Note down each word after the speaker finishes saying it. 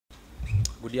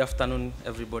Good afternoon,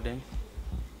 everybody.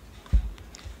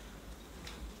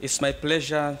 It's my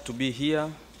pleasure to be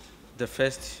here, the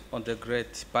first on the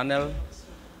great panel.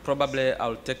 Probably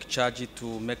I'll take charge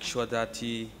to make sure that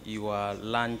your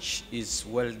lunch is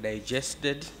well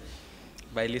digested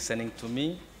by listening to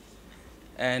me.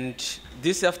 And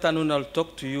this afternoon I'll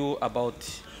talk to you about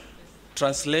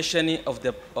translation of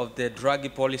the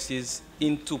drug policies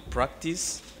into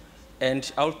practice.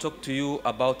 And I'll talk to you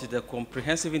about the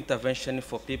comprehensive intervention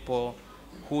for people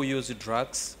who use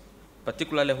drugs,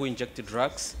 particularly who inject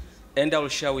drugs. And I will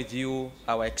share with you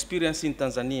our experience in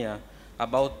Tanzania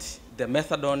about the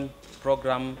Methadone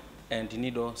program and the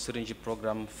needle syringe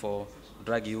program for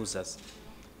drug users.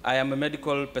 I am a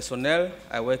medical personnel.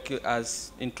 I work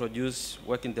as introduced,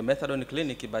 work in the Methadone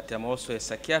Clinic, but I'm also a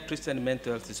psychiatrist and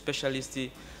mental health specialist,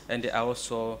 and I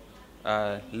also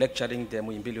lecturing the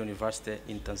Muhimbili University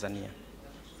in Tanzania.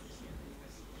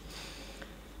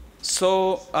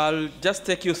 So I'll just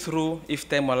take you through, if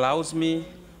time allows me,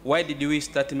 why did we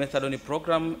start the Methadone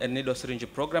program and needle syringe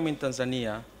program in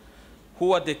Tanzania?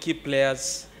 Who are the key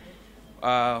players?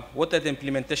 What are the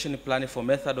implementation plan for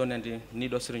Methadone and the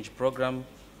needle syringe program?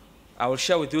 I will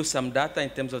share with you some data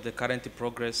in terms of the current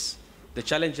progress, the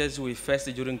challenges we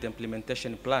faced during the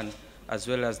implementation plan, as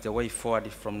well as the way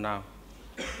forward from now.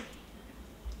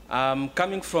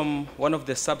 Coming from one of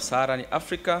the sub-Saharan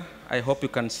Africa, I hope you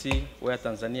can see where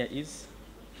Tanzania is.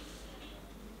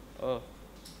 Oh,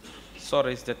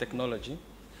 sorry, it's the technology.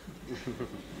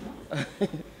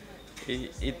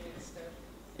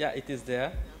 Yeah, it is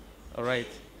there. All right.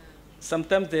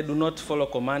 Sometimes they do not follow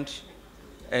command,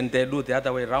 and they do the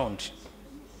other way around.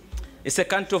 It's a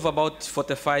country of about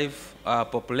 45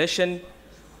 population,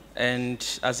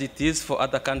 and as it is for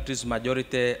other countries,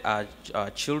 majority are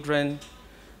children.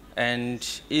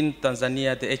 And in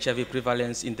Tanzania, the HIV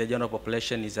prevalence in the general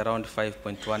population is around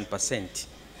 5.1%.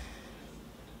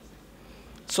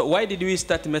 So why did we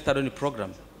start the Methadone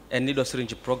program and needle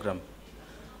syringe program?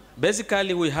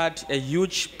 Basically, we had a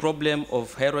huge problem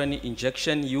of heroin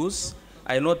injection use.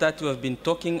 I know that we have been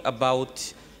talking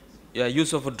about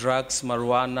use of drugs,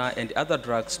 marijuana, and other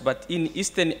drugs, but in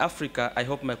Eastern Africa, I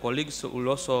hope my colleagues will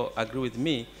also agree with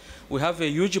me, we have a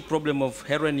huge problem of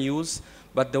heroin use,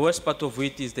 but the worst part of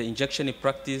it is the injection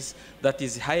practice that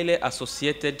is highly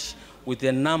associated with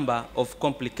a number of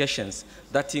complications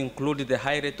that include the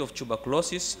high rate of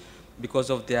tuberculosis because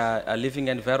of their living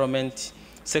environment,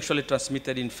 sexually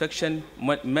transmitted infection.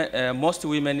 Most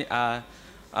women are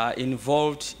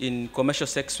involved in commercial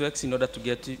sex works in order to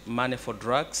get money for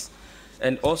drugs,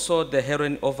 and also the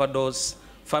heroin overdose,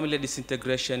 family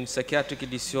disintegration, psychiatric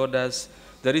disorders.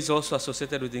 There is also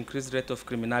associated with increased rate of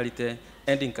criminality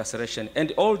and incarceration.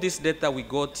 And all this data we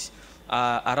got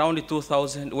around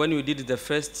 2000 when we did the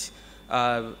first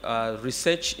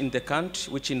research in the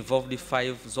country, which involved the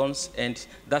 5 zones, and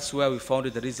that's where we found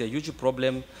there is a huge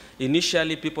problem.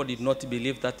 Initially, people did not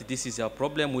believe that this is our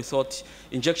problem. We thought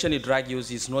injection drug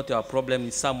use is not our problem,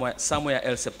 it's somewhere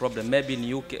else a problem, maybe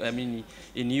in UK, I mean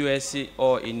in US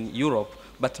or in Europe,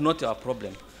 but not our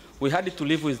problem. We had to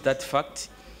live with that fact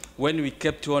when we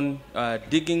kept on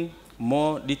digging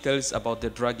more details about the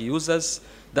drug users.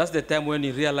 That's the time when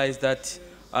we realized that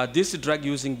this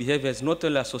drug-using behavior is not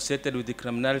only associated with the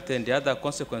criminality and the other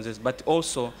consequences, but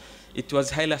also it was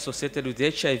highly associated with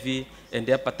HIV and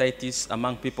hepatitis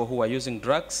among people who are using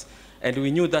drugs. And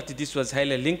we knew that this was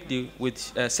highly linked with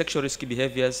sexual risky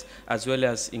behaviors as well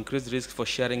as increased risk for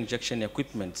sharing injection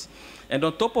equipment. And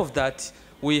on top of that,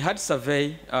 we had a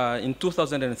survey in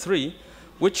 2003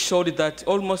 which showed that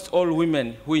almost all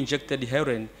women who injected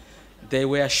heroin, they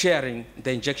were sharing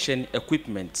the injection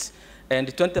equipment. And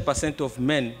 20% of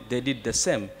men, they did the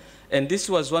same. And this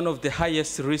was one of the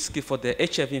highest risks for the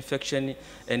HIV infection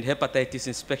and hepatitis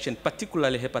infection,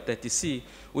 particularly hepatitis C,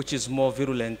 which is more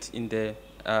virulent in the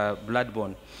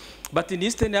bloodborne. But in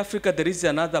Eastern Africa, there is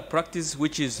another practice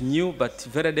which is new but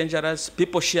very dangerous.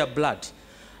 People share blood.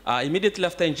 Immediately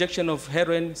after injection of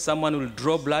heroin, someone will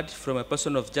draw blood from a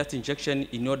person of just injection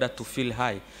in order to feel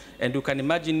high. And you can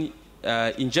imagine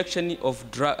injection of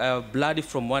blood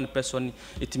from one person,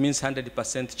 it means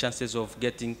 100% chances of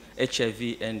getting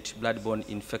HIV and bloodborne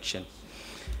infection.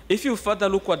 If you further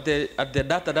look at the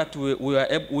data that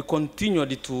we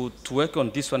continued to work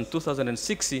on this one in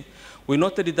 2006, we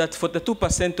noted that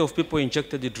 42% of people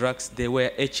injected the drugs, they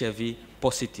were HIV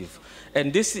positive.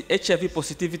 And this HIV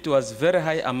positivity was very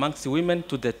high amongst women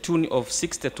to the tune of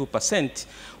 62%,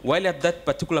 while at that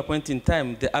particular point in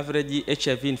time, the average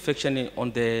HIV infection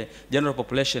on the general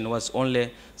population was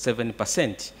only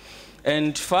 7%.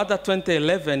 And further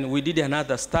 2011, we did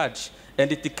another study,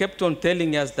 and it kept on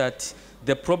telling us that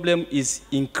the problem is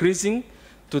increasing.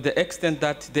 to the extent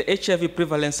that the HIV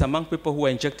prevalence among people who were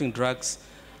injecting drugs,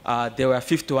 they were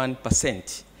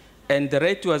 51%. And the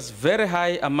rate was very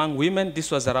high among women.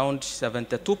 This was around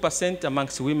 72%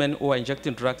 amongst women who were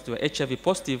injecting drugs to HIV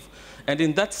positive. And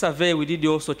in that survey, we did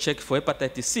also check for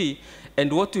hepatitis C.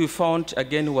 And what we found,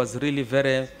 again, was really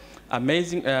very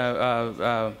amazing,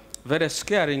 very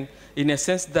scaring, in a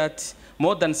sense that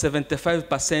more than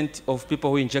 75% of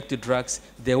people who injected drugs,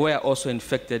 they were also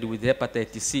infected with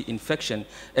hepatitis C infection.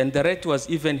 And the rate was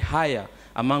even higher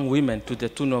among women, to the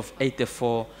tune of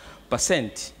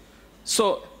 84%.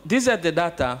 So these are the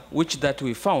data that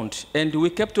we found. And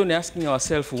we kept on asking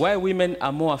ourselves why women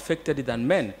are more affected than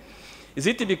men. Is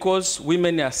it because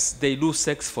women, they do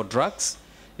sex for drugs?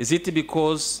 Is it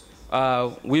because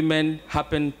women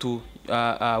happen to,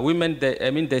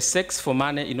 they sex for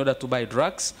money in order to buy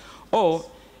drugs? Or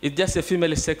it's just a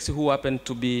female sex who happen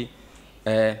to be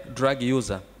a drug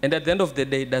user? And at the end of the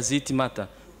day, does it matter?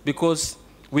 Because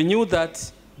we knew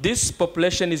that this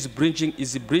population is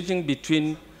bridging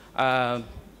between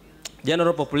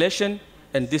general population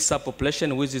and this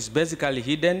subpopulation, which is basically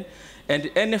hidden. And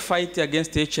any fight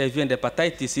against HIV and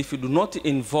hepatitis, if you do not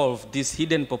involve this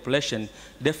hidden population,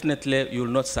 definitely you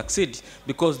will not succeed,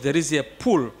 because there is a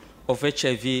pool of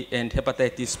HIV and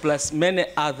hepatitis, plus many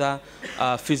other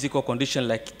physical conditions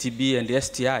like TB and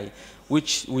STI,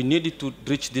 which we needed to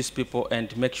reach these people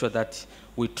and make sure that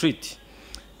we treat.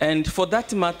 And for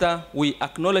that matter, we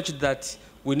acknowledged that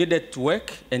we needed to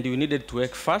work, and we needed to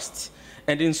work fast.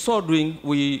 And in so doing,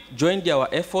 we joined our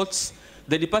efforts.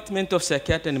 The Department of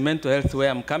Psychiatry and Mental Health, where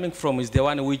I'm coming from, is the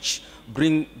one which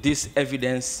bring this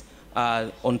evidence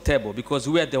on table, because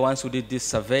we are the ones who did these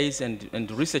surveys and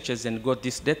researches and got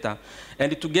this data.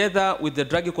 And together with the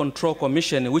Drug Control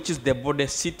Commission, which is the body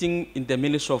sitting in the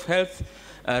Ministry of Health,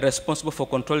 responsible for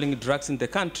controlling drugs in the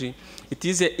country, it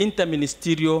is an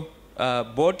interministerial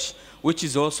board, which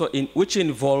is also which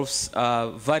involves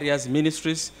various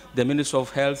ministries: the Ministry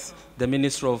of Health, the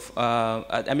Ministry of,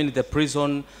 the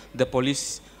prison, the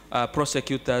police,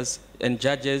 prosecutors, and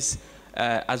judges,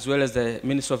 as well as the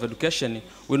Ministry of Education.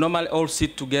 We normally all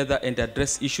sit together and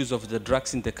address issues of the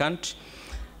drugs in the country.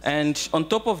 And on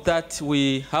top of that,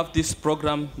 we have this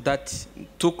program that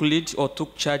took lead or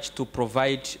took charge to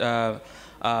provide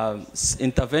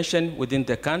intervention within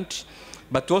the country.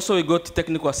 But also we got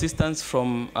technical assistance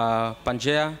from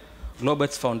Pangea, Global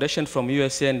Foundation from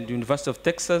USA and the University of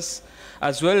Texas,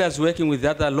 as well as working with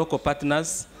other local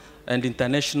partners and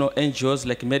international NGOs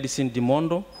like Medicine de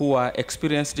Mondo, who are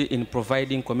experienced in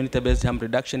providing community-based harm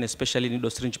reduction, especially in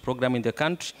the syringe program in the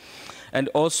country, and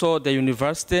also the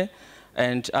university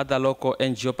and other local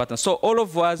NGO partners. So all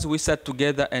of us, we sat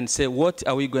together and say, what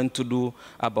are we going to do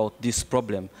about this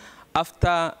problem?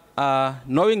 After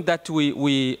knowing that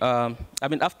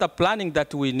after planning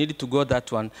that we needed to go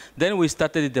that one, then we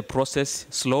started the process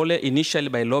slowly, initially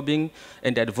by lobbying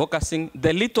and advocacy.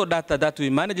 The little data that we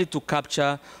managed to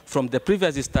capture from the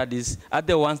previous studies are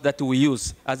the ones that we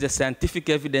use as a scientific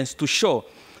evidence to show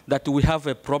that we have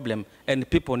a problem and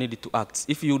people need to act.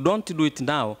 If you don't do it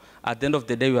now, at the end of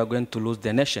the day, we are going to lose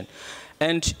the nation.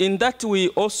 And in that, we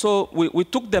also we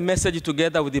took the message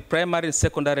together with the primary and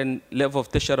secondary level of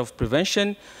tertiary of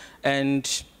prevention.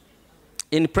 And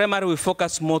in primary, we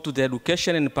focus more to the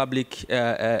education and public,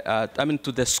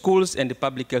 to the schools and the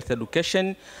public health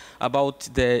education about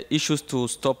the issues to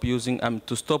stop using,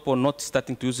 to stop or not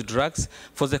starting to use drugs.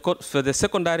 For the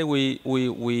secondary,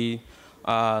 we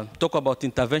talk about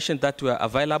intervention that were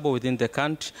available within the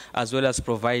country, as well as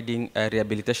providing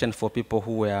rehabilitation for people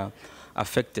who were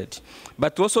affected.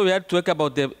 But also we had to talk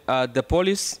about the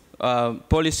police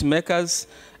makers,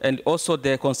 and also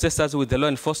the consensus with the law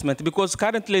enforcement, because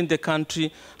currently in the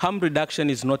country, harm reduction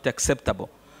is not acceptable,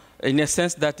 in a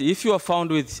sense that if you are found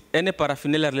with any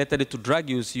paraphernalia related to drug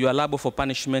use, you are liable for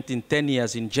punishment in 10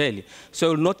 years in jail.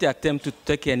 So you will not attempt to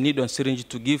take a needle and syringe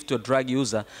to give to a drug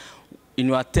user in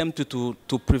your attempt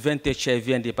to prevent HIV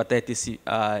and hepatitis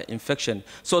infection.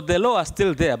 So the law is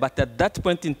still there, but at that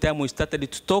point in time, we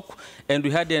started to talk, and we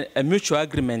had a mutual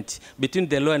agreement between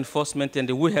the law enforcement and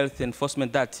the health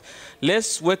enforcement that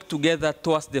let's work together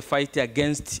towards the fight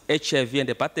against HIV and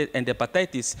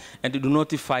hepatitis, and do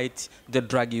not fight the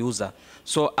drug user.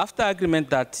 So after that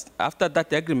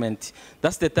agreement,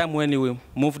 that's the time when we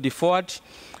moved forward.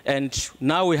 And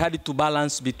now we had to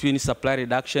balance between supply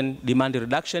reduction, demand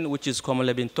reduction, which is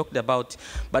commonly been talked about.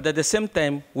 But at the same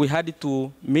time, we had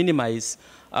to minimize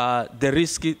the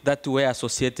risk that were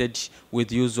associated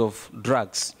with use of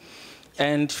drugs.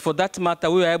 And for that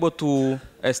matter, we were able to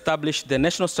establish the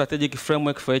National Strategic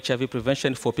Framework for HIV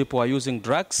Prevention for people who are using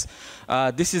drugs.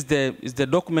 This is the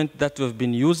document that we've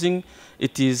been using.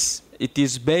 It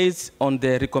is based on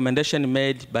the recommendation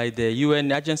made by the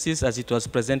UN agencies, as it was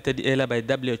presented earlier by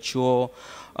WHO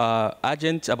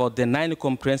agent, about the 9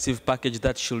 comprehensive package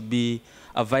that should be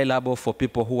available for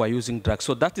people who are using drugs.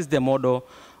 So that is the model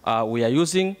we are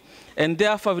using. And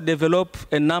therefore, we develop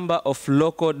a number of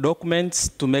local documents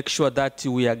to make sure that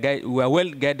we are well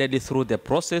guided through the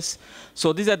process.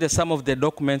 So these are some of the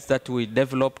documents that we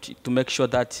developed to make sure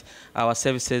that our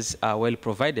services are well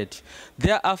provided.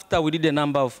 Thereafter, we did a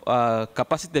number of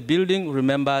capacity building.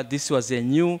 Remember, this was a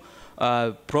new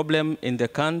problem in the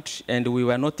country, and we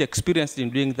were not experienced in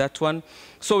doing that one.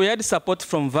 So we had support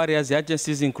from various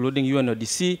agencies, including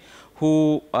UNODC,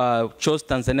 who chose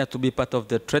Tanzania to be part of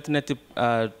the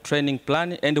training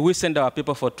plan. And we sent our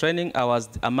people for training. I was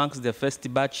amongst the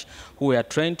first batch who were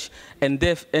trained. And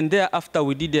thereafter,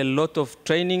 we did a lot of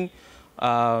training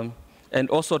and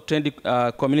also trained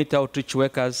community outreach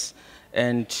workers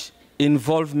and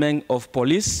involvement of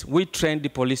police. We trained the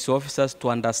police officers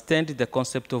to understand the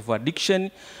concept of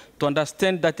addiction, to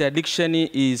understand that addiction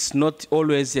is not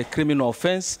always a criminal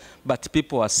offense, but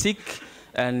people are sick.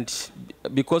 And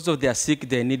because of their sick,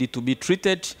 they needed to be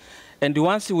treated. And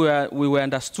once we were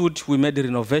understood, we made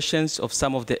renovations of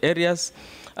some of the areas.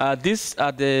 These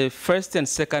are the first and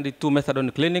second 2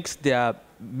 methadone clinics. They are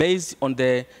based on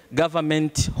the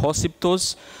government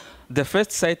hospitals. The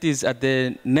first site is at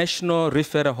the National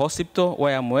Referral Hospital,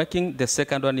 where I'm working. The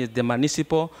second one is the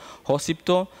Municipal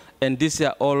Hospital. And these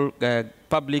are all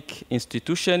public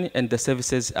institutions, and the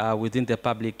services are within the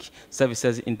public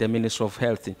services in the Ministry of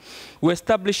Health. We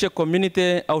established a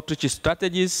community outreach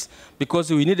strategies because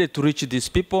we needed to reach these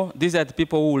people. These are the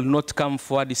people who will not come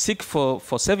forward seek for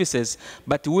services,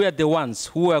 but we are the ones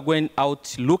who are going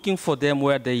out looking for them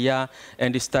where they are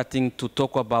and starting to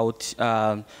talk about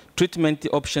treatment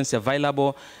options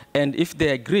available. And if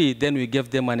they agree, then we give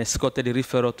them an escorted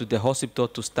referral to the hospital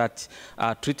to start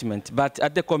treatment. But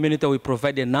at the community, we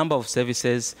provide a number of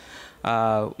services,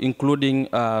 including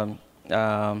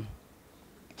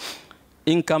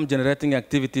income-generating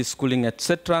activities, schooling,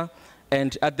 etc.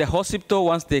 And at the hospital,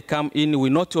 once they come in, we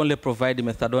not only provide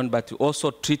methadone, but we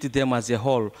also treat them as a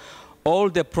whole. All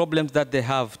the problems that they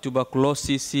have,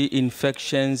 tuberculosis,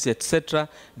 infections, etc.,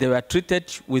 they were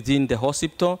treated within the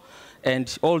hospital.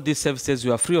 And all these services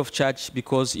were free of charge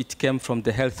because it came from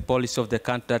the health policy of the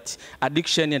country that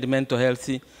addiction and mental health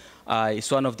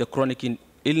is one of the chronic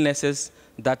illnesses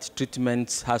that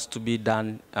treatments has to be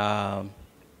done,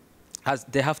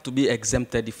 they have to be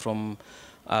exempted from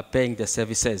paying the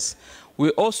services. We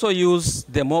also use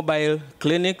the mobile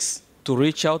clinics to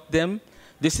reach out them,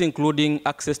 this including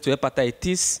access to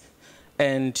hepatitis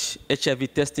and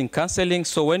HIV testing counseling.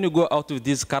 So when you go out with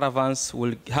these caravans,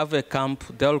 we'll have a camp,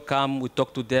 they'll come, we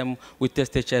talk to them, we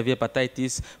test HIV,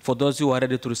 hepatitis. For those who are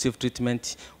ready to receive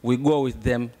treatment, we go with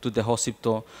them to the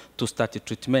hospital to start the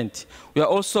treatment. We are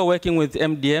also working with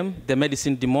MDM, the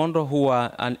Medicine du Monde, who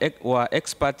are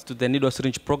experts to the needle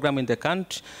syringe program in the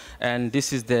country, and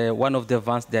this is one of the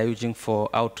vans they are using for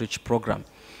outreach program.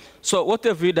 So what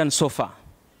have we done so far?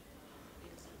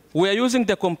 We are using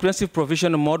the comprehensive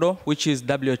provision model, which is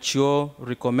WHO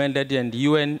recommended, and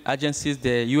UN agencies,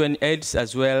 the UNAIDS,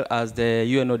 as well as the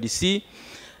UNODC.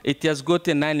 It has got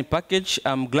a 9 package.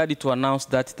 I'm glad to announce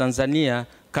that Tanzania,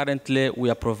 currently we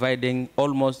are providing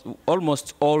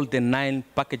almost all the 9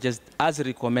 packages as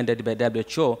recommended by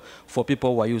WHO for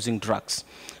people who are using drugs.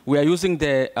 We are using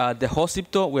the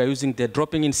hospital, we are using the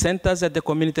dropping-in centers at the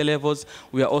community levels.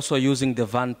 We are also using the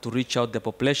van to reach out the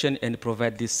population and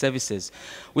provide these services.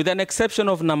 With an exception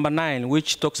of number 9,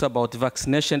 which talks about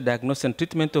vaccination, diagnosis, and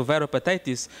treatment of viral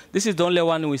hepatitis, this is the only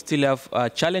one we still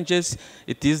have challenges.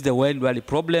 It is the worldwide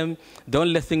problem. The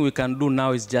only thing we can do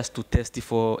now is just to test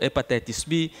for hepatitis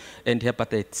B and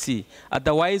hepatitis C.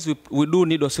 Otherwise, we do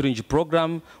needle syringe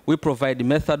program. We provide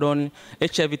methadone,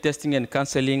 HIV testing and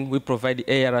counseling. We provide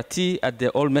ART at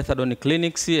all methadone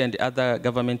clinics and other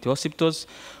government hospitals.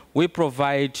 We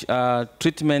provide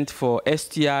treatment for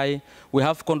STI. We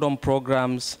have condom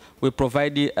programs. We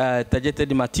provide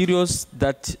targeted materials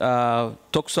that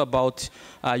talks about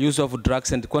use of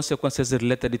drugs and consequences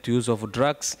related to use of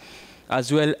drugs,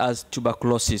 as well as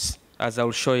tuberculosis, as I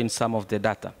will show in some of the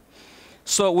data.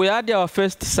 So we had our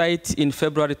first site in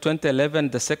February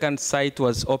 2011. The second site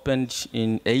was opened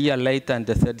in a year later, and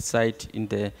the third site in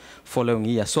the following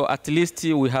year. So at least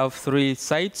we have 3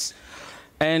 sites.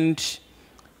 And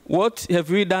what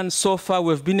have we done so far?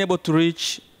 We've been able to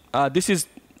reach, this is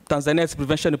Tanzania's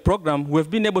prevention program, we've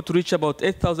been able to reach about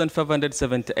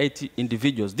 8,578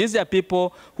 individuals. These are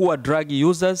people who are drug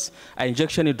users, are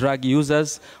injection drug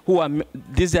users,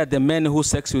 these are the men who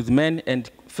sex with men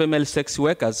and female sex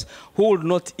workers who would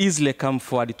not easily come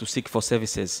forward to seek for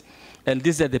services. And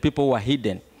these are the people who are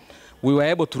hidden. We were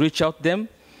able to reach out to them.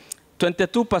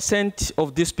 22%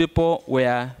 of these people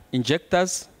were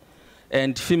injectors,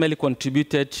 and female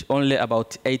contributed only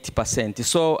about 80%.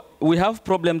 So we have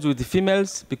problems with the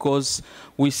females because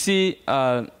we see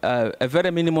a very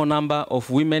minimal number of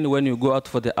women when you go out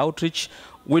for the outreach.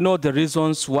 We know the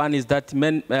reasons. One is that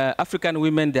African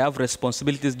women, they have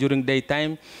responsibilities during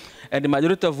daytime, and the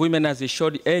majority of women, as I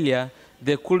showed earlier,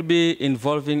 they could be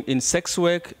involving in sex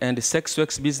work, and the sex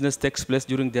work business takes place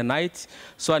during the night.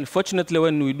 So unfortunately,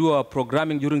 when we do our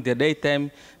programming during the daytime,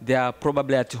 they are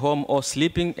probably at home or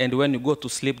sleeping, and when you go to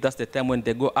sleep, that's the time when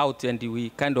they go out, and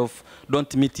we kind of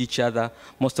don't meet each other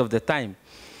most of the time.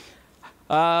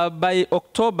 By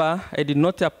October, I did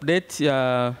not update.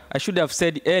 I should have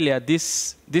said earlier,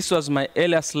 this was my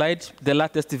earlier slide. The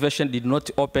latest version did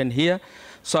not open here.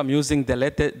 So I'm using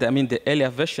the earlier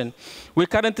version. We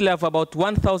currently have about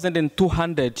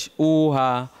 1,200 who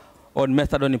are on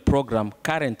Methadone program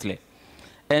currently.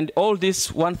 And all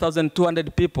these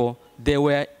 1,200 people, they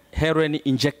were heroin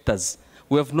injectors.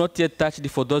 We have not yet touched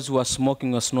for those who are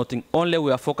smoking or snorting. Only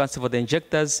we are focusing for the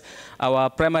injectors. Our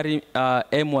primary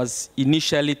aim was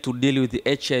initially to deal with the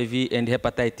HIV and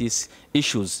hepatitis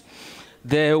issues.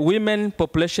 The women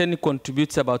population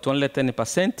contributes about only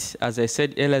 10%. As I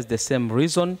said earlier, it's the same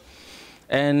reason.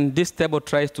 And this table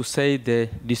tries to say the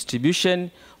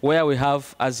distribution, where we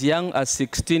have as young as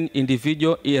 16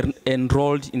 individuals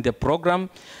enrolled in the program,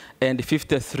 and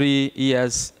 53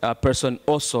 years person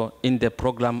also in the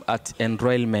program at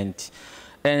enrollment.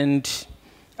 And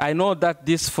I know that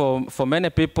this, for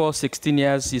many people, 16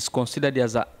 years is considered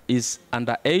as is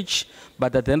underage,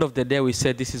 but at the end of the day, we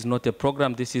said this is not a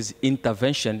program, this is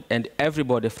intervention, and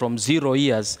everybody from 0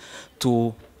 years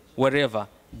to wherever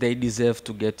they deserve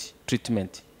to get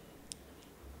treatment.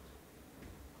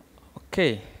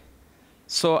 Okay,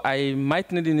 so I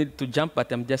might need to jump, but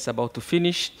I'm just about to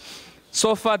finish.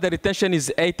 So far, the retention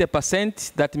is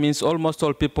 80%. That means almost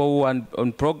all people who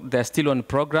are they're still on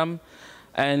program,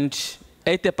 and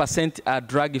 80% are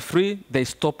drug-free. They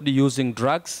stopped using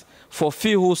drugs. For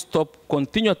few who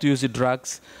continue to use the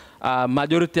drugs,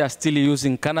 majority are still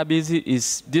using cannabis.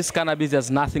 This cannabis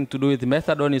has nothing to do with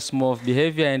methadone. It's more of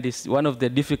behavior, and it's one of the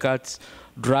difficult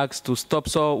drugs to stop.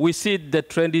 So we see the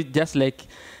trend is just like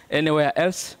anywhere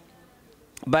else.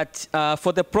 But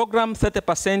for the program,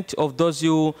 30% of those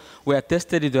who were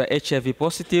tested were HIV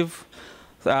positive,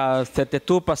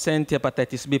 32%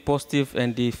 hepatitis B positive,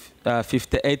 and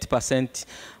 58%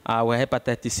 were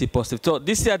hepatitis C positive. So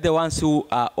these are the ones who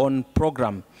are on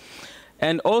program.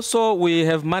 And also, we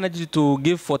have managed to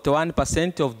give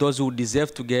 41% of those who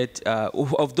deserve to get,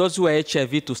 of those who are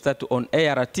HIV to start on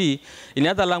ART. In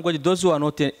other language, those who are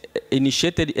not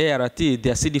initiated ART,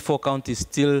 their CD4 count is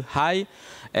still high,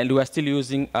 and we are still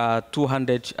using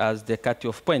 200 as the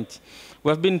cutoff point. We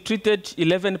have been treated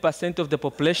 11% of the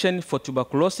population for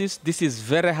tuberculosis. This is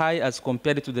very high as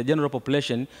compared to the general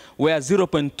population, where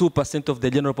 0.2% of the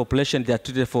general population, they are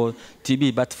treated for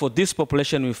TB. But for this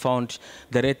population, we found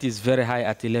the rate is very high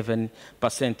at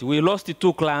 11%. We lost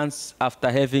 2 clients after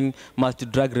having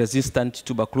multi-drug resistant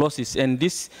tuberculosis. And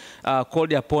this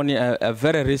called upon a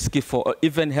very risky for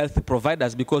even health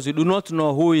providers, because you do not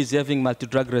know who is having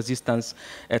multi-drug resistance,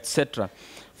 etc.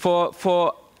 For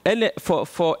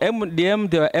MDM,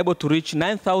 they were able to reach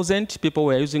 9,000 people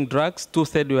were using drugs,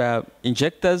 2/3 were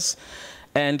injectors,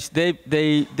 and they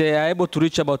are able to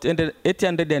reach about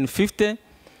 850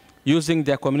 using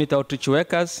their community outreach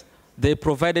workers. They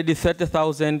provided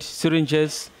 30,000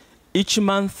 syringes each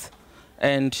month,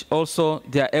 and also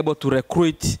they are able to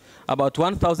recruit about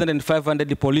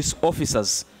 1,500 police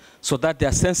officers so that they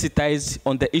are sensitized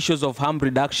on the issues of harm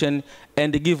reduction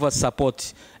and give us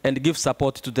support and give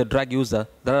support to the drug user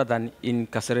rather than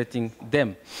incarcerating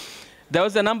them. There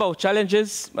was a number of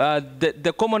challenges.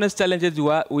 The commonest challenges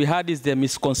we had is the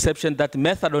misconception that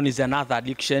methadone is another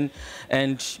addiction,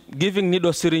 and giving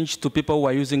needle syringe to people who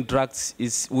are using drugs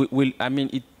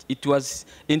it was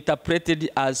interpreted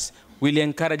as will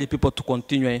encourage people to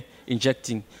continue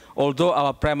injecting, although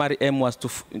our primary aim was to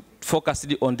focus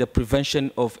on the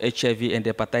prevention of HIV and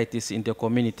hepatitis in the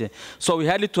community. So we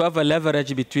had to have a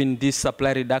leverage between this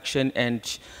supply reduction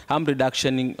and harm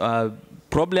reduction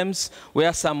problems,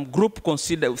 where some group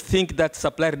think that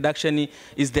supply reduction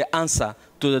is the answer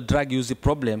to the drug use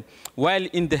problem, while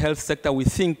in the health sector we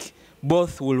think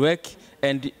both will work,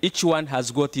 and each one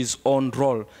has got his own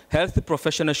role. Health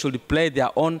professionals should play their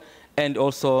own, and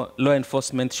also law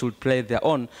enforcement should play their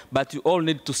own. But you all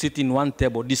need to sit in one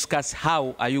table, discuss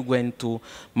how are you going to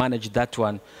manage that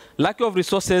one. Lack of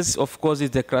resources, of course, is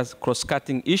the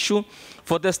cross-cutting issue.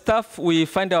 For the staff, we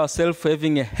find ourselves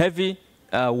having a heavy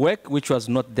work, which was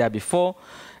not there before,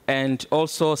 and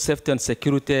also safety and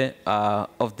security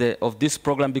of this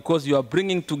program, because you are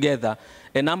bringing together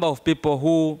a number of people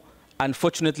who,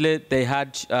 unfortunately, they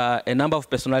had a number of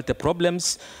personality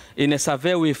problems. In a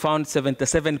survey, we found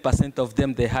 77% of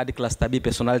them, they had cluster B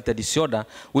personality disorder,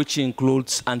 which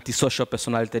includes antisocial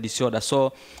personality disorder.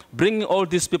 So bringing all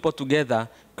these people together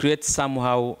creates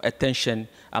somehow a tension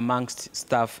amongst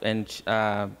staff and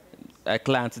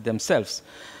clients themselves.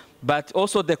 But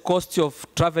also the cost of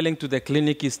traveling to the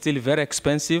clinic is still very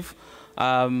expensive.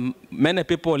 Many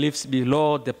people live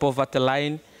below the poverty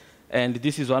line, and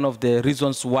this is one of the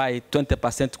reasons why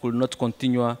 20% could not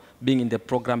continue being in the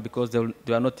program, because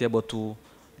they are not able to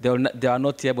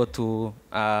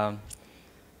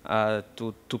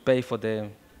to pay for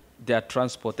their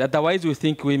transport. Otherwise, we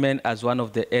think women as one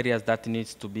of the areas that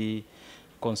needs to be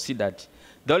considered.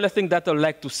 The only thing that I would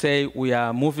like to say, we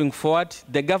are moving forward.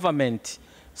 The government,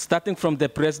 starting from the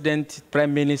President,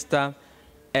 Prime Minister,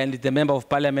 and the Member of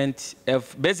Parliament,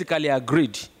 have basically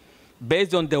agreed,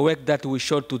 based on the work that we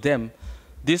showed to them,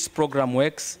 this program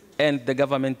works, and the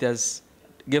government has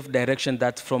given direction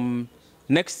that from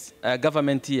next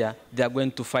government year, they are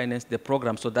going to finance the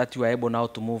program so that you are able now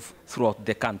to move throughout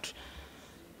the country.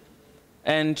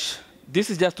 And this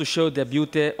is just to show the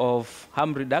beauty of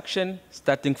harm reduction,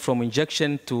 starting from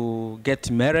injection to get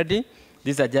married.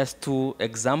 These are just two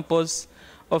examples.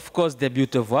 Of course, the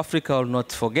beauty of Africa, I will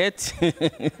not forget.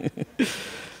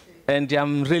 And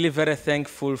I'm really very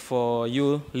thankful for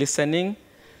you listening.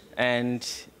 And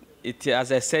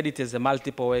as I said, it is a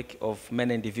multiple work of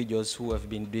many individuals who have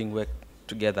been doing work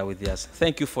together with us.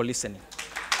 Thank you for listening.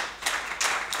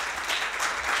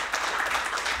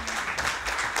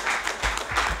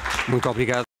 Muito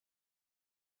obrigado.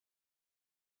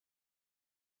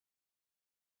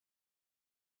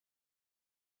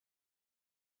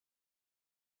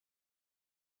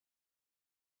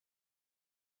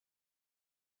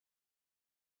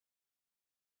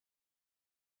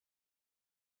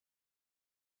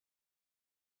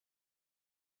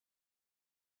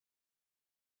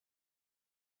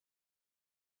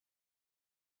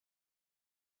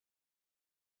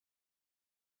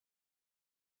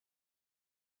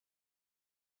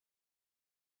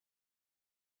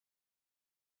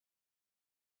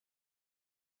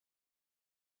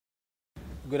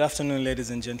 Good afternoon, ladies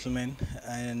and gentlemen,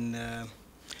 and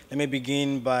let me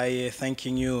begin by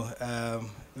thanking you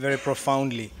very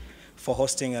profoundly for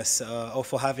hosting us or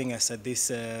for having us at this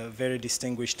very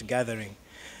distinguished gathering.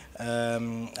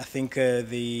 I think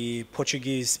the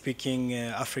Portuguese-speaking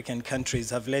African countries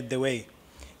have led the way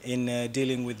in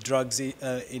dealing with drugs,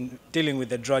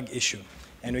 the drug issue,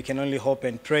 and we can only hope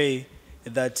and pray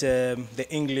that the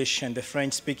English and the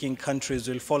French-speaking countries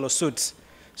will follow suit,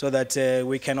 so that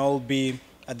we can all be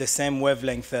at the same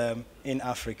wavelength in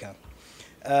Africa.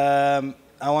 I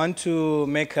want to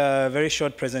make a very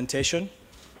short presentation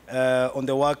on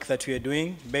the work that we are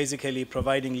doing, basically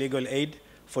providing legal aid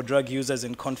for drug users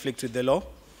in conflict with the law.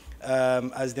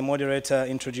 As the moderator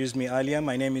introduced me earlier,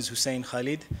 my name is Hussein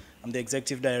Khalid. I'm the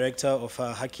Executive Director of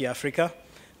Haki Africa,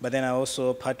 but then I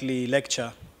also partly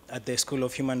lecture at the School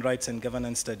of Human Rights and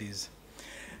Governance Studies.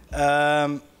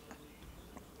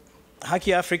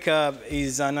 Haki Africa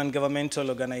is a non-governmental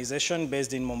organization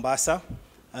based in Mombasa.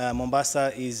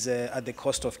 Mombasa is at the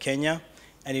coast of Kenya,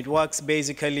 and it works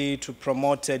basically to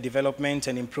promote development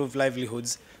and improve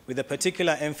livelihoods with a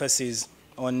particular emphasis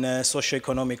on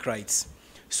socio-economic rights.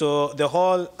 So the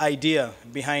whole idea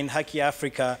behind Haki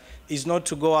Africa is not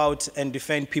to go out and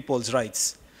defend people's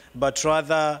rights, but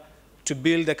rather to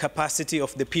build the capacity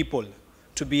of the people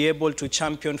to be able to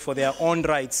champion for their own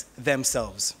rights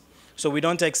themselves. So we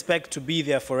don't expect to be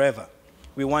there forever.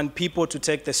 We want people to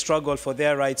take the struggle for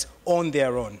their rights on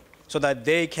their own, so that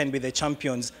they can be the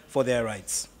champions for their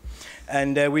rights.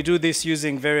 And we do this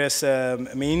using various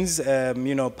means,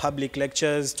 public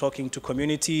lectures, talking to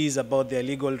communities about their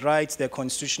legal rights, their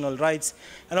constitutional rights.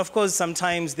 And of course,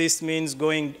 sometimes this means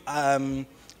going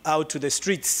out to the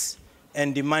streets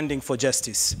and demanding for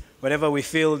justice. Whenever we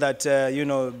feel that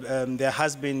there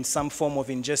has been some form of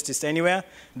injustice anywhere,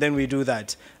 then we do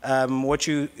that. What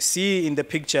you see in the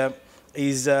picture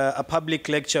is a public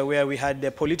lecture where we had the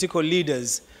political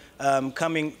leaders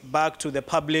coming back to the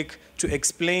public to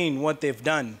explain what they've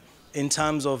done in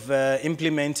terms of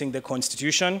implementing the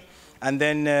Constitution And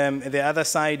then the other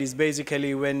side is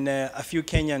basically when a few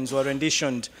Kenyans were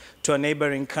renditioned to a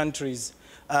neighboring country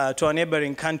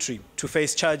to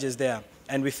face charges there.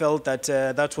 And we felt that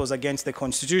that was against the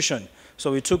Constitution.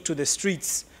 So we took to the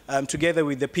streets together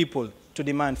with the people to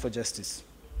demand for justice.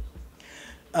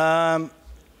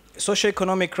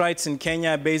 Socioeconomic rights in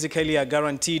Kenya basically are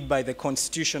guaranteed by the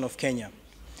Constitution of Kenya.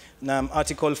 Now,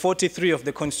 Article 43 of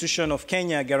the Constitution of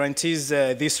Kenya guarantees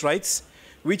these rights,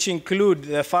 which include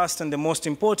the first and the most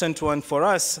important one for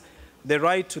us, the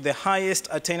right to the highest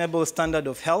attainable standard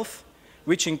of health,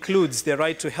 which includes the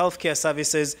right to healthcare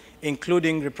services,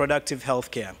 including reproductive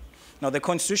healthcare. Now, the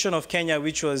Constitution of Kenya,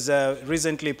 which was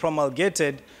recently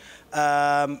promulgated,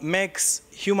 makes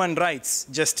human rights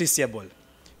justiciable,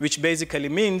 which basically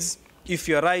means if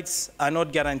your rights are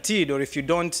not guaranteed or if you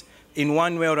don't in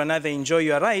one way or another enjoy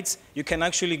your rights, you can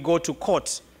actually go to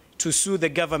court to sue the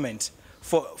government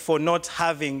for not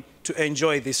having to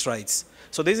enjoy these rights.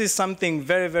 So this is something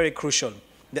very, very crucial,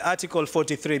 the Article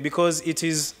 43, because it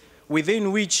is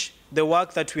within which the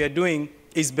work that we are doing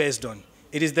is based on.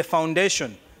 It is the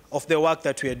foundation of the work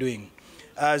that we are doing.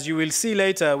 As you will see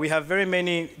later, we have very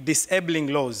many disabling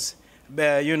laws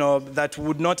that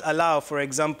would not allow, for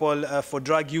example, for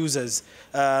drug users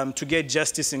to get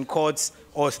justice in courts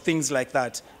or things like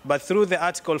that. But through the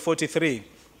Article 43,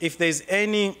 if there's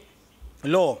any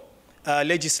law,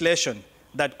 legislation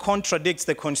that contradicts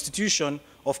the Constitution,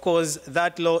 of course,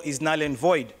 that law is null and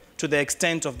void to the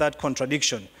extent of that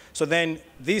contradiction. So then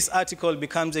this article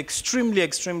becomes extremely,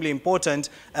 extremely important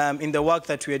in the work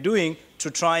that we are doing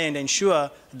to try and ensure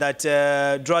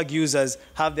that drug users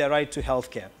have their right to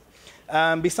health care.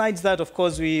 Besides that, of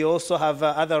course, we also have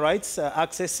other rights,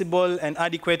 accessible and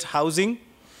adequate housing,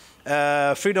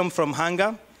 freedom from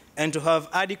hunger, and to have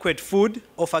adequate food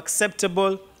of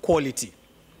acceptable quality.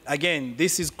 Again,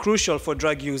 this is crucial for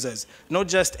drug users, not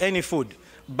just any food,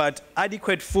 but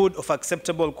adequate food of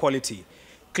acceptable quality,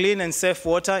 clean and safe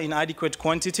water in adequate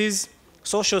quantities,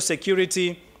 social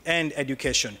security, and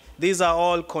education. These are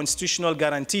all constitutional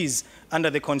guarantees under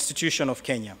the Constitution of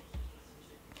Kenya.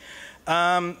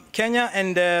 Kenya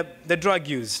and the drug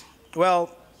use.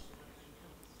 Well,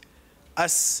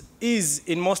 as is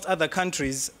in most other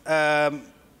countries,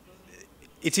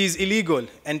 it is illegal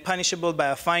and punishable by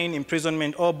a fine,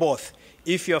 imprisonment, or both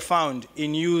if you're found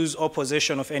in use or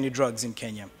possession of any drugs in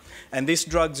Kenya. And these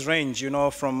drugs range,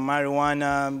 from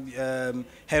marijuana,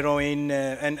 heroin,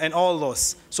 and all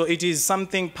those. So it is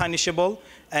something punishable.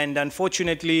 And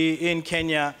unfortunately, in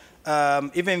Kenya,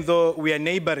 even though we are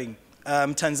neighboring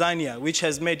Tanzania, which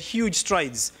has made huge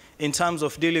strides in terms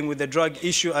of dealing with the drug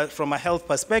issue from a health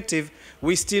perspective,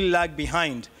 we still lag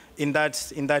behind in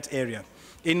that area.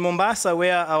 In Mombasa,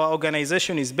 where our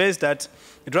organization is based at,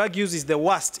 drug use is the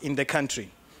worst in the country.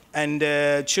 And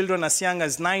children as young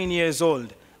as 9 years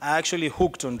old are actually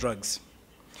hooked on drugs.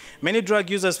 Many drug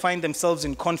users find themselves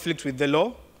in conflict with the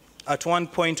law at one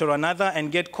point or another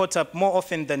and get caught up more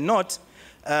often than not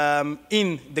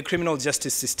in the criminal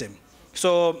justice system.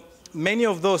 So many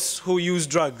of those who use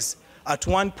drugs, at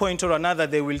one point or another,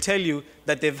 they will tell you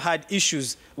that they've had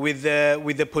issues with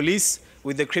the police,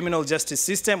 with the criminal justice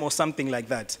system, or something like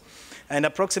that. And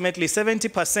approximately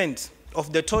 70%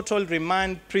 of the total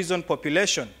remand prison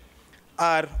population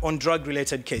are on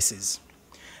drug-related cases.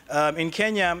 In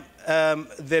Kenya,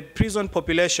 the prison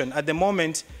population, at the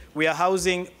moment, we are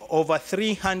housing over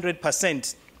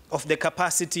 300% of the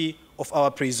capacity of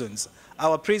our prisons.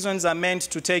 Our prisons are meant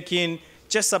to take in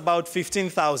just about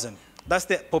 15,000. That's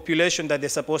the population that they're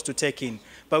supposed to take in.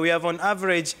 But we have on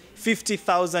average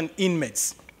 50,000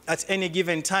 inmates at any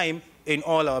given time in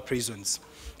all our prisons.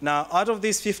 Now, out of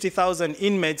these 50,000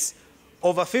 inmates,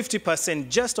 over 50%,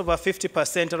 just over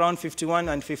 50%, around 51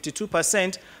 and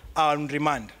 52% are on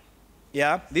remand.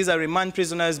 Yeah, these are remand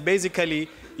prisoners. Basically,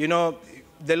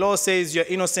 the law says you're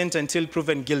innocent until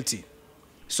proven guilty.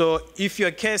 So if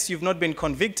your case, you've not been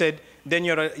convicted, then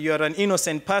you're an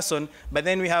innocent person, but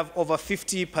then we have over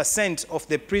 50% of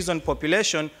the prison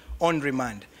population on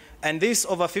remand. And this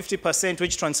over 50%,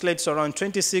 which translates to around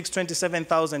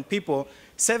 27,000 people,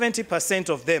 70%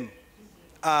 of them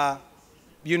are,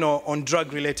 on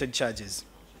drug-related charges.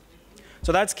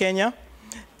 So that's Kenya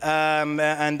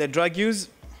and the drug use.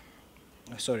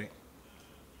 Sorry.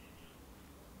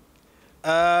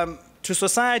 To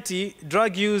society,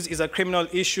 drug use is a criminal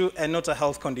issue and not a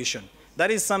health condition. That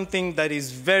is something that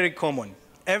is very common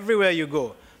everywhere you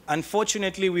go.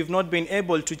 Unfortunately, we've not been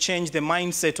able to change the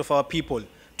mindset of our people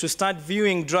to start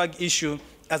viewing drug issue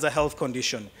as a health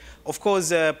condition. Of course,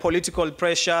 political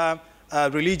pressure,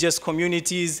 religious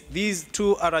communities, these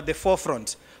two are at the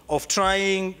forefront of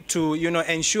trying to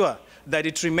ensure that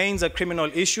it remains a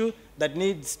criminal issue, that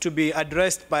needs to be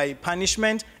addressed by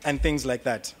punishment and things like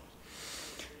that.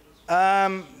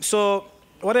 So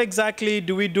what exactly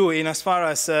do we do in as far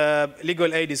as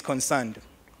legal aid is concerned?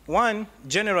 One,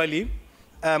 generally,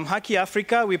 Haki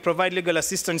Africa, we provide legal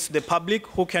assistance to the public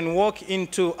who can walk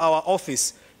into our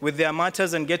office with their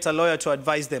matters and get a lawyer to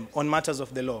advise them on matters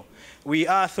of the law. We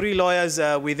are 3 lawyers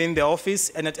within the office,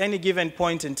 and at any given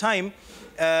point in time,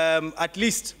 at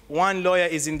least 1 lawyer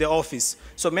is in the office.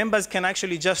 So members can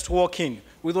actually just walk in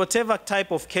with whatever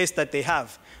type of case that they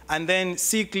have, and then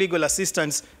seek legal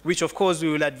assistance, which of course we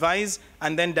will advise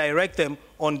and then direct them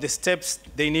on the steps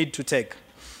they need to take.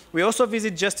 We also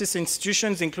visit justice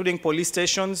institutions, including police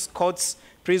stations, courts,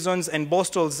 prisons, and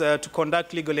bostels to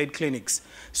conduct legal aid clinics.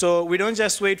 So we don't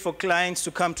just wait for clients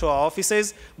to come to our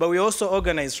offices, but we also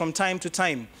organize from time to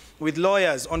time with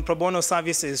lawyers on pro bono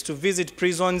services to visit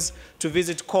prisons, to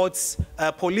visit courts,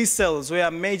 police cells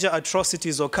where major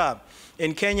atrocities occur.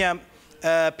 In Kenya,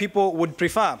 people would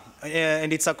prefer,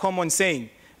 and it's a common saying,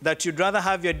 that you'd rather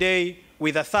have your day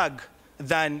with a thug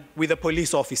than with a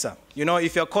police officer. You know,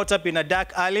 if you're caught up in a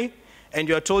dark alley and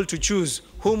you're told to choose,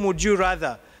 whom would you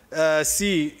rather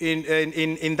see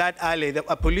in that alley,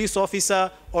 a police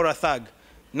officer or a thug?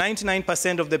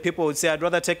 99% of the people would say, I'd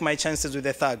rather take my chances with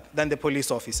a thug than the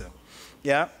police officer.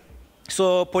 Yeah?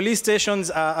 So police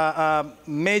stations are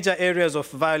major areas of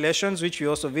violations, which we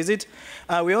also visit.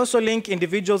 We also link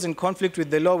individuals in conflict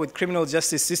with the law with criminal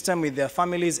justice system, with their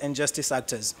families and justice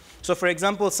actors. So for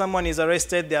example, someone is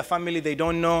arrested, their family, they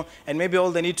don't know, and maybe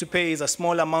all they need to pay is a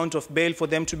small amount of bail for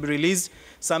them to be released.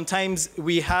 Sometimes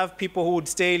we have people who would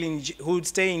stay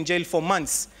in jail for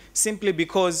months simply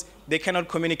because they cannot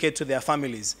communicate to their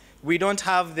families. We don't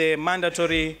have the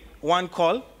mandatory one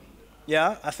call.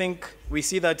 Yeah, I think we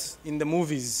see that in the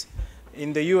movies.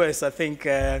 In the US, I think,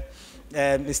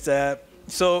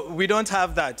 so we don't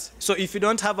have that. So if you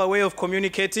don't have a way of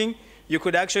communicating, you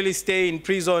could actually stay in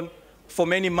prison for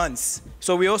many months.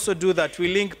 So we also do that.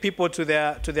 We link people to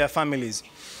their families.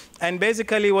 And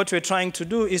basically what we're trying to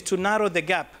do is to narrow the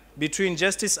gap between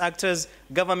justice actors,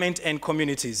 government, and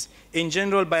communities. In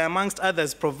general, by amongst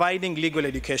others, providing legal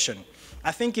education.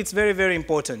 I think it's very, very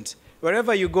important.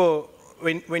 Wherever you go,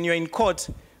 when you're in court,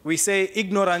 we say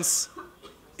ignorance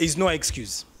is no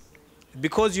excuse.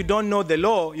 Because you don't know the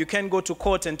law, you can't go to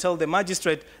court and tell the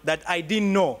magistrate that I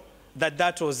didn't know that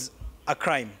that was a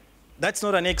crime. That's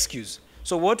not an excuse.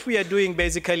 So what we are doing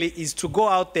basically is to go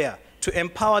out there, to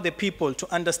empower the people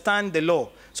to understand the law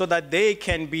so that they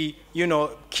can be, you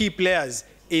know, key players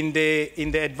in the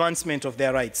advancement of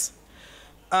their rights.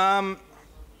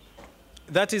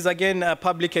 That is, again,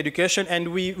 public education, and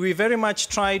we very much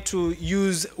try to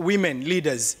use women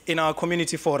leaders in our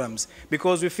community forums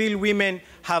because we feel women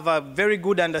have a very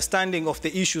good understanding of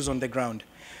the issues on the ground.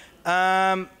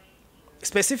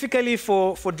 Specifically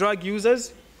for drug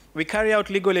users, we carry out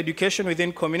legal education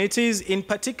within communities, in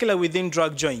particular within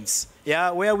drug joints.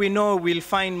 Yeah, where we know we'll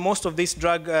find most of these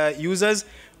drug users,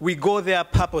 we go there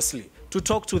purposely to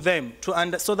talk to them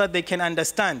so that they can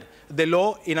understand the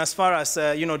law in as far as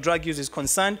you know, drug use is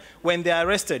concerned. When they are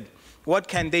arrested, what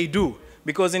can they do?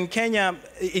 Because in Kenya,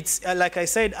 it's like I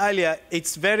said earlier,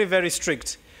 it's very, very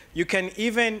strict. You can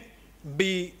even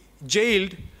be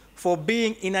jailed for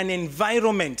being in an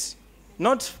environment,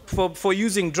 not for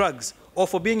using drugs or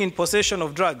for being in possession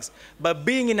of drugs, but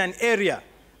being in an area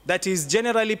that is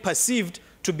generally perceived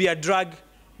to be a drug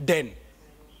den.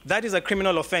 That is a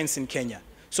criminal offense in Kenya.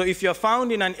 So if you're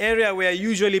found in an area where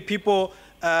usually people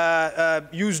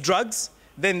use drugs,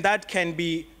 then that can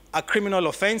be a criminal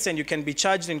offense and you can be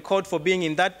charged in court for being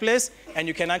in that place and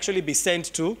you can actually be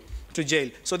sent to jail.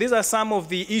 So these are some of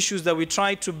the issues that we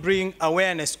try to bring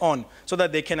awareness on so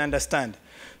that they can understand.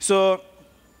 So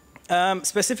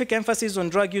specific emphasis on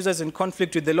drug users in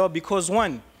conflict with the law because,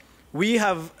 one, we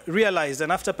have realized,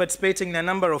 and after participating in a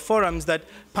number of forums, that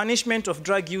punishment of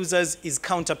drug users is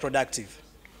counterproductive.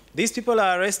 These people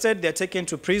are arrested, they're taken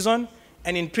to prison,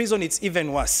 and in prison it's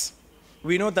even worse.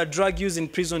 We know that drug use in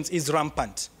prisons is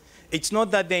rampant. It's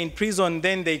not that they're in prison,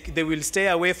 then they will stay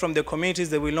away from the communities,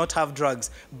 they will not have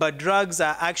drugs, but drugs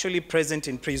are actually present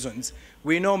in prisons.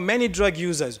 We know many drug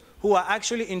users who are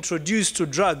actually introduced to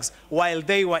drugs while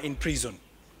they were in prison.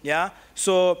 Yeah?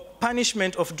 So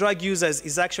punishment of drug users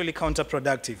is actually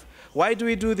counterproductive. Why do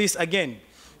we do this again?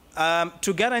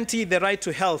 To guarantee the right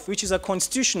to health, which is a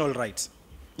constitutional right.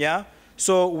 Yeah?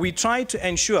 So we try to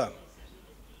ensure,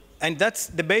 and that's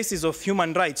the basis of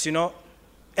human rights, you know,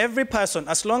 every person,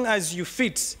 as long as you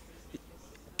fit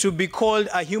to be called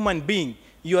a human being,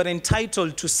 you are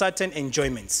entitled to certain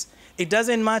enjoyments. It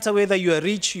doesn't matter whether you are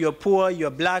rich, you're poor, you're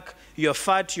black, you're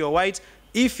fat, you're white.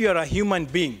 If you're a human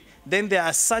being, then there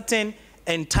are certain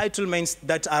entitlements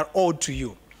that are owed to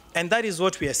you. And that is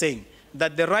what we are saying,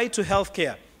 that the right to health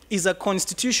care is a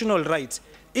constitutional right.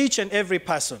 Each and every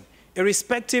person,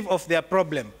 irrespective of their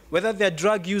problem, whether they're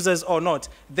drug users or not,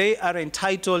 they are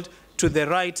entitled to the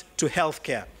right to health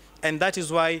care. And that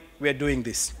is why we are doing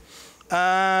this.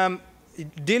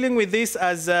 Dealing with this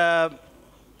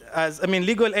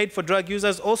legal aid for drug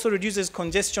users also reduces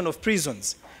congestion of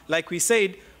prisons. Like we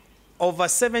said, over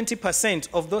 70%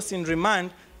 of those in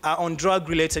remand are on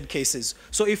drug-related cases.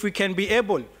 So if we can be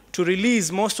able to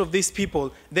release most of these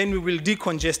people, then we will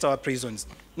decongest our prisons.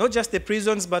 Not just the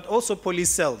prisons, but also police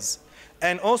cells.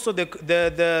 And also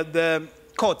the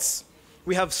courts.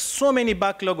 We have so many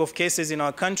backlog of cases in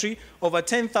our country, over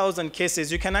 10,000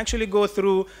 cases. You can actually go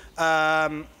through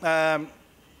a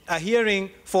hearing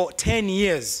for 10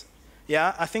 years.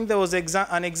 Yeah, I think there was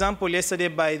an example yesterday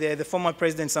by the former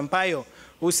President Sampaio,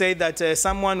 who said that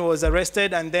someone was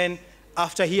arrested and then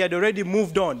after he had already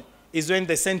moved on is when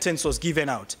the sentence was given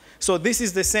out. So this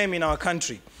is the same in our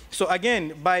country. So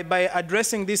again, by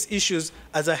addressing these issues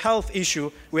as a health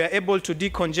issue, we are able to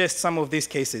decongest some of these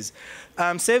cases.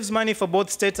 Saves money for both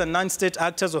state and non-state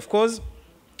actors, of course.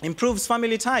 Improves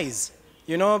family ties.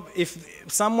 You know, if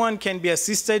someone can be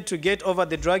assisted to get over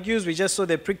the drug use, we just saw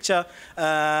the picture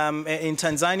in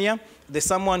Tanzania. There's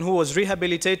someone who was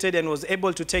rehabilitated and was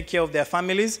able to take care of their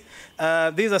families.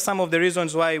 These are some of the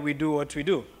reasons why we do what we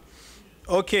do.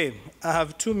 Okay, I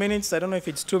have 2 minutes. I don't know if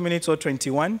it's 2 minutes or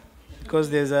 21, because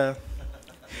there's a...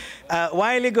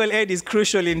 why legal aid is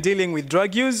crucial in dealing with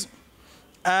drug use.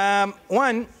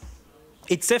 One,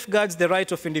 it safeguards the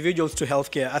right of individuals to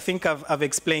health care. I think I've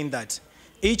explained that.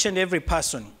 Each and every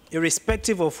person,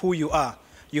 irrespective of who you are,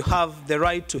 you have the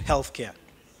right to health care.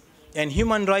 And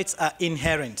human rights are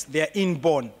inherent. They are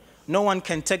inborn. No one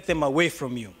can take them away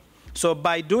from you. So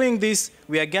by doing this,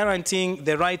 we are guaranteeing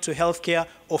the right to health care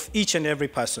of each and every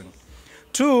person.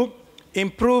 Two,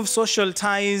 improve social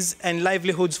ties and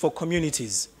livelihoods for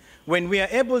communities. When we are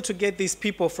able to get these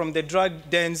people from the drug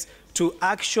dens to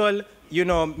actual,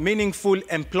 meaningful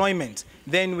employment,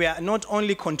 then we are not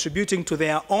only contributing to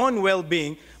their own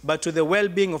well-being, but to the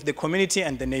well-being of the community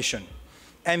and the nation.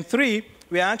 And three,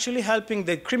 we are actually helping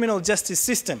the criminal justice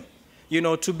system,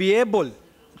 to be able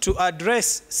to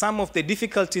address some of the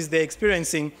difficulties they're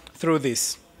experiencing through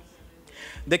this.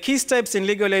 The key steps in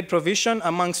legal aid provision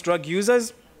amongst drug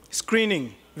users: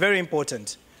 screening, very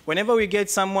important. Whenever we get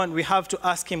someone, we have to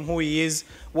ask him who he is,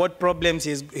 what problems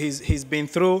he's been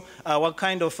through, what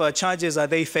kind of charges are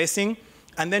they facing,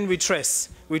 and then we trace.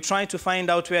 We try to find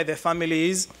out where their family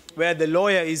is, where the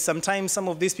lawyer is. Sometimes some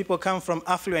of these people come from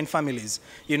affluent families,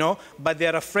 but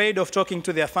they're afraid of talking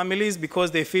to their families because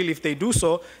they feel if they do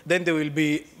so, then they will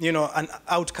be, an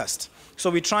outcast. So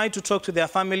we try to talk to their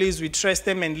families, we trace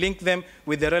them and link them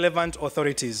with the relevant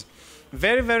authorities.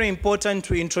 Very, very important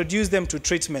to introduce them to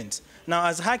treatment. Now,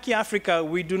 as Haki Africa,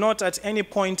 we do not at any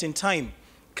point in time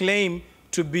claim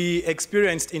to be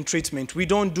experienced in treatment. We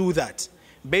don't do that.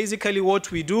 Basically,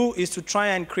 what we do is to try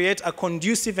and create a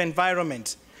conducive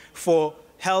environment for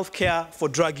healthcare for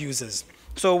drug users.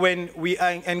 So when we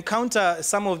encounter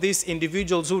some of these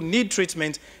individuals who need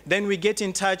treatment, then we get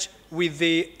in touch with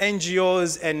the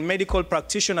NGOs and medical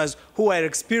practitioners who are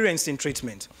experienced in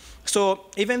treatment. So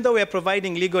even though we are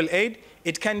providing legal aid,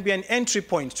 it can be an entry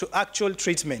point to actual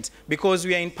treatment because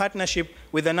we are in partnership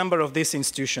with a number of these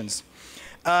institutions.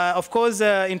 Of course,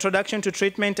 introduction to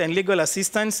treatment and legal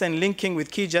assistance and linking with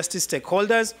key justice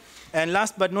stakeholders. And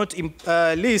last but not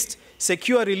least,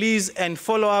 secure release and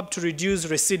follow-up to reduce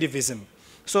recidivism.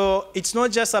 So it's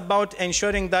not just about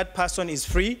ensuring that person is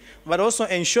free, but also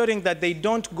ensuring that they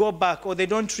don't go back or they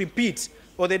don't repeat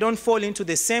or they don't fall into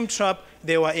the same trap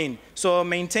they were in. So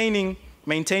maintaining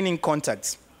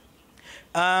contacts.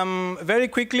 Very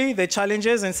quickly, the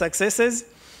challenges and successes.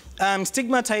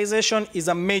 Stigmatization is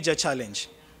a major challenge.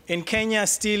 In Kenya,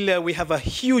 still, we have a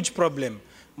huge problem.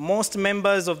 Most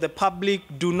members of the public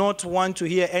do not want to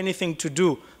hear anything to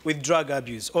do with drug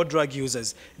abuse or drug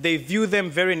users. They view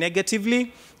them very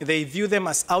negatively. They view them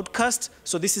as outcasts.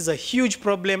 So this is a huge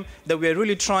problem that we're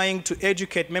really trying to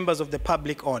educate members of the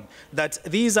public on, that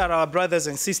these are our brothers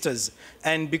and sisters.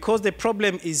 And because the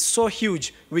problem is so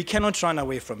huge, we cannot run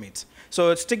away from it.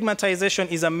 So stigmatization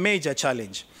is a major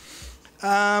challenge.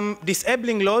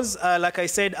 Disabling laws, like I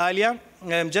said earlier,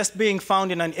 just being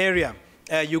found in an area,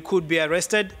 you could be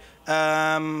arrested,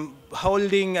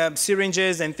 holding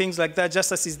syringes and things like that,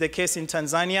 just as is the case in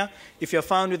Tanzania. If you're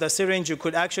found with a syringe, you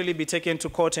could actually be taken to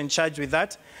court and charged with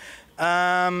that.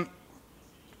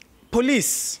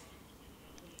 Police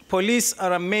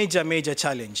are a major, major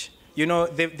challenge. You know,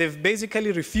 they've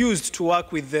basically refused to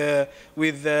work with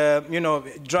you know,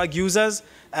 drug users,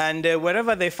 and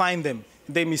wherever they find them,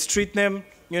 they mistreat them,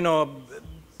 you know,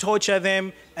 torture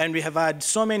them, and we have had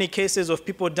so many cases of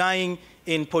people dying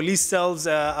in police cells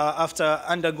after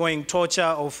undergoing torture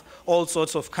of all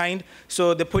sorts of kind.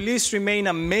 So the police remain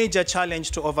a major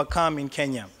challenge to overcome in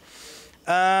Kenya.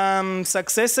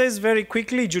 Successes, very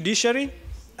quickly, judiciary.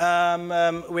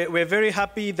 We're very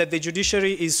happy that the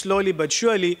judiciary is slowly but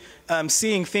surely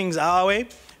seeing things our way.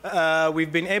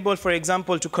 We've been able, for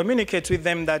example, to communicate with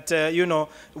them that, you know,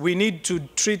 we need to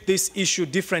treat this issue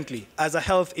differently as a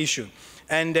health issue.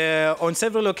 And on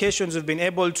several occasions, we've been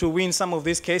able to win some of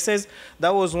these cases.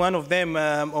 That was one of them,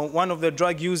 one of the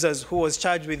drug users who was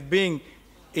charged with being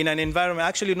in an environment,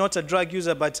 actually not a drug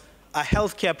user, but a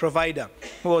healthcare provider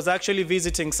who was actually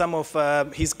visiting some of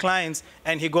his clients,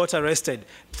 and he got arrested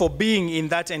for being in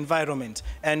that environment.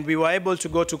 And we were able to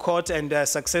go to court and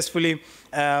successfully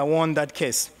won that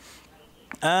case.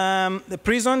 The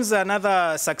prisons are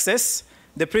another success.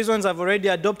 The prisons have already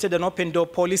adopted an open door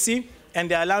policy, and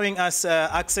they're allowing us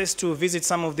access to visit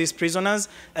some of these prisoners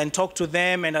and talk to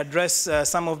them and address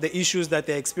some of the issues that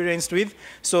they're experienced with.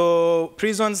 So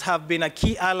prisons have been a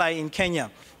key ally in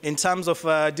Kenya in terms of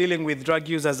dealing with drug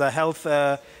use as a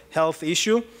health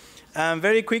issue.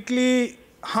 Very quickly,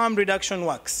 harm reduction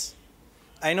works.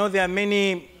 I know there are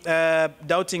many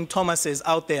doubting Thomases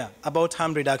out there about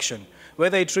harm reduction,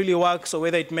 whether it really works or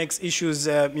whether it makes issues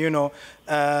you know,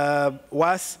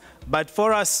 worse. But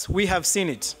for us, we have seen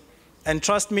it. And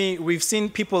trust me, we've seen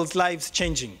people's lives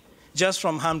changing just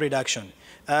from harm reduction.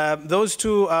 Those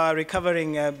two are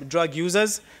recovering drug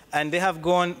users, and they have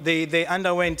gone, they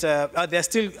underwent, they're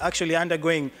still actually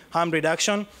undergoing harm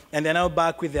reduction, and they're now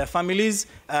back with their families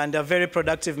and are very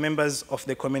productive members of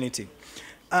the community.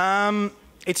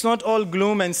 It's not all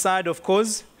gloom and sad, of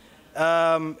course.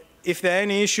 If there are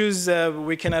any issues,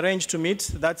 we can arrange to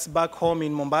meet. That's back home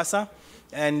in Mombasa,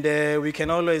 and we can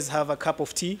always have a cup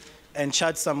of tea and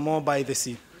chat some more by the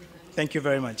sea. Thank you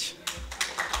very much.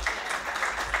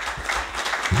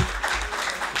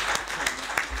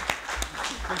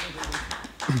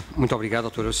 Muito obrigado,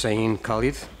 Dr. Hussein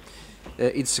Khalid.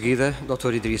 E de seguida,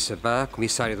 Dr. Idrissa Ba,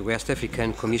 Comissário do West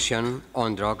African Commission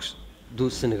on Drugs do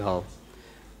Senegal.